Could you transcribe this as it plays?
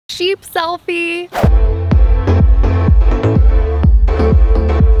Sheep selfie.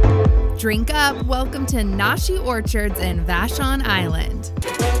 Drink up. Welcome to Nashi Orchards in Vashon Island.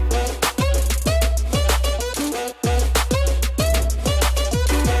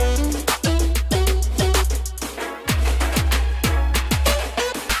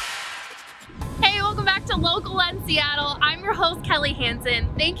 Hey, welcome back to Local in Seattle. I'm your host, Kelly Hansen.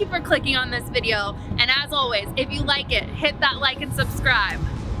 Thank you for clicking on this video. And as always, if you like it, hit that like and subscribe.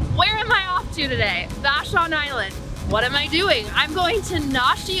 Where am I off to today? Vashon Island. What am I doing? I'm going to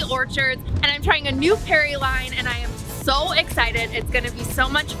Nashi Orchards and I'm trying a new Perry line and I am so excited. It's gonna be so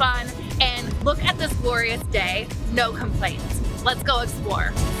much fun. And look at this glorious day. No complaints. Let's go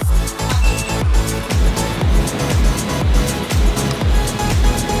explore.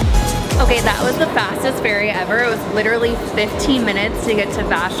 Okay, that was the fastest ferry ever. It was literally 15 minutes to get to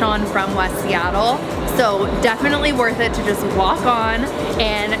Vashon from West Seattle. So definitely worth it to just walk on.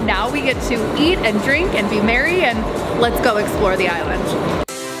 And now we get to eat and drink and be merry and let's go explore the island.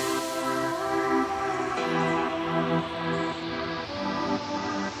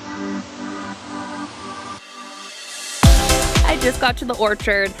 I just got to the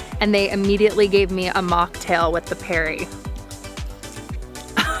orchard and they immediately gave me a mocktail with the Perry.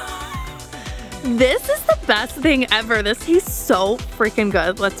 This is the best thing ever. This tastes so freaking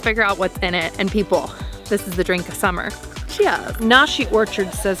good. Let's figure out what's in it. And people, this is the drink of summer. Cheers. Nashi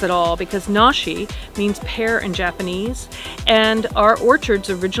Orchards says it all because Nashi means pear in Japanese. And our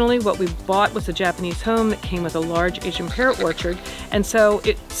orchards, originally what we bought was a Japanese home that came with a large Asian pear orchard. And so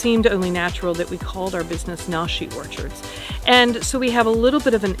it seemed only natural that we called our business Nashi Orchards. And so we have a little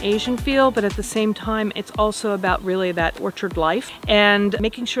bit of an Asian feel, but at the same time, it's also about really that orchard life and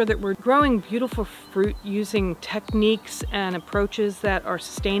making sure that we're growing beautiful fruit using techniques and approaches that are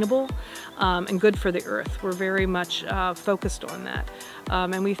sustainable and good for the earth. We're very much focused on that.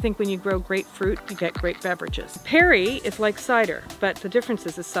 And we think when you grow great fruit, you get great beverages. Perry is like cider, but the difference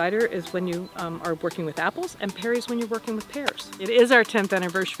is cider is when you are working with apples and Perry is when you're working with pears. It is our 10th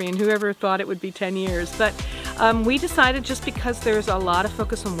anniversary and whoever thought it would be 10 years, but we decided just because there's a lot of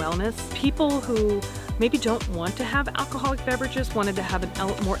focus on wellness, people who maybe don't want to have alcoholic beverages, wanted to have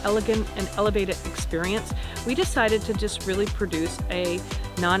a more elegant and elevated experience, we decided to just really produce a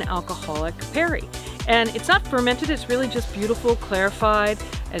non-alcoholic Perry. And it's not fermented, it's really just beautiful, clarified,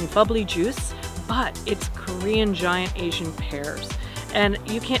 and bubbly juice, but it's Korean giant Asian pears. And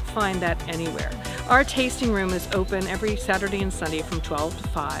you can't find that anywhere. Our tasting room is open every Saturday and Sunday from 12 to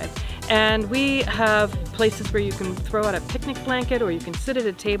 5. And we have places where you can throw out a picnic blanket or you can sit at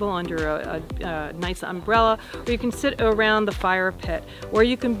a table under a nice umbrella, or you can sit around the fire pit, or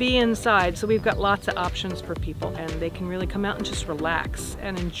you can be inside. So we've got lots of options for people and they can really come out and just relax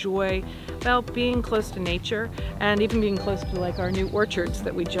and enjoy, well, being close to nature and even being close to like our new orchards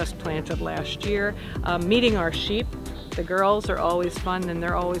that we just planted last year, meeting our sheep. The girls are always fun and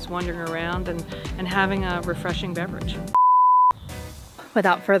they're always wandering around and having a refreshing beverage.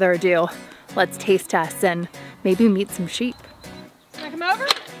 Without further ado, let's taste test and maybe meet some sheep. Can I come over?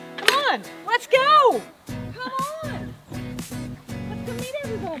 Come on, let's go! Come on! Let's go meet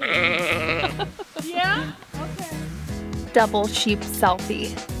everybody. Yeah? Okay. Double sheep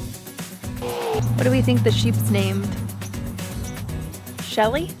selfie. What do we think the sheep's named?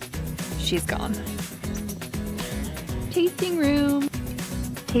 Shelly? She's gone. Tasting room.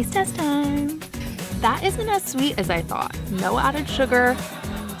 Taste test time. That isn't as sweet as I thought. No added sugar,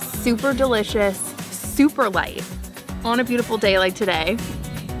 super delicious, super light. On a beautiful day like today,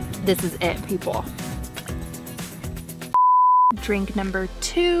 this is it, people. Drink number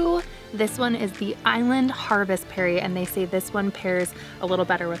 2. This one is the Island Harvest Perry, and they say this one pairs a little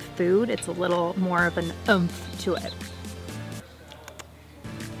better with food. It's a little more of an oomph to it.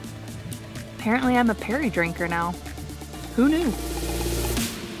 Apparently I'm a Perry drinker now. Who knew?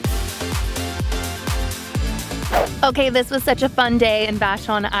 Okay, this was such a fun day in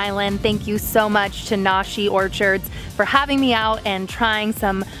Vashon Island. Thank you so much to Nashi Orchards for having me out and trying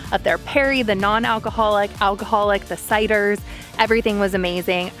some of their Perry, the non-alcoholic, alcoholic, the ciders. Everything was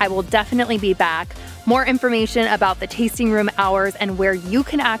amazing. I will definitely be back. More information about the tasting room hours and where you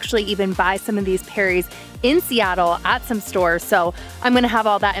can actually even buy some of these Perrys in Seattle at some stores. So I'm gonna have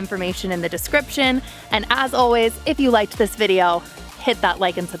all that information in the description. And as always, if you liked this video, hit that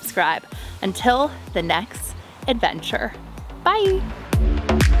like and subscribe. Until the next adventure. Bye.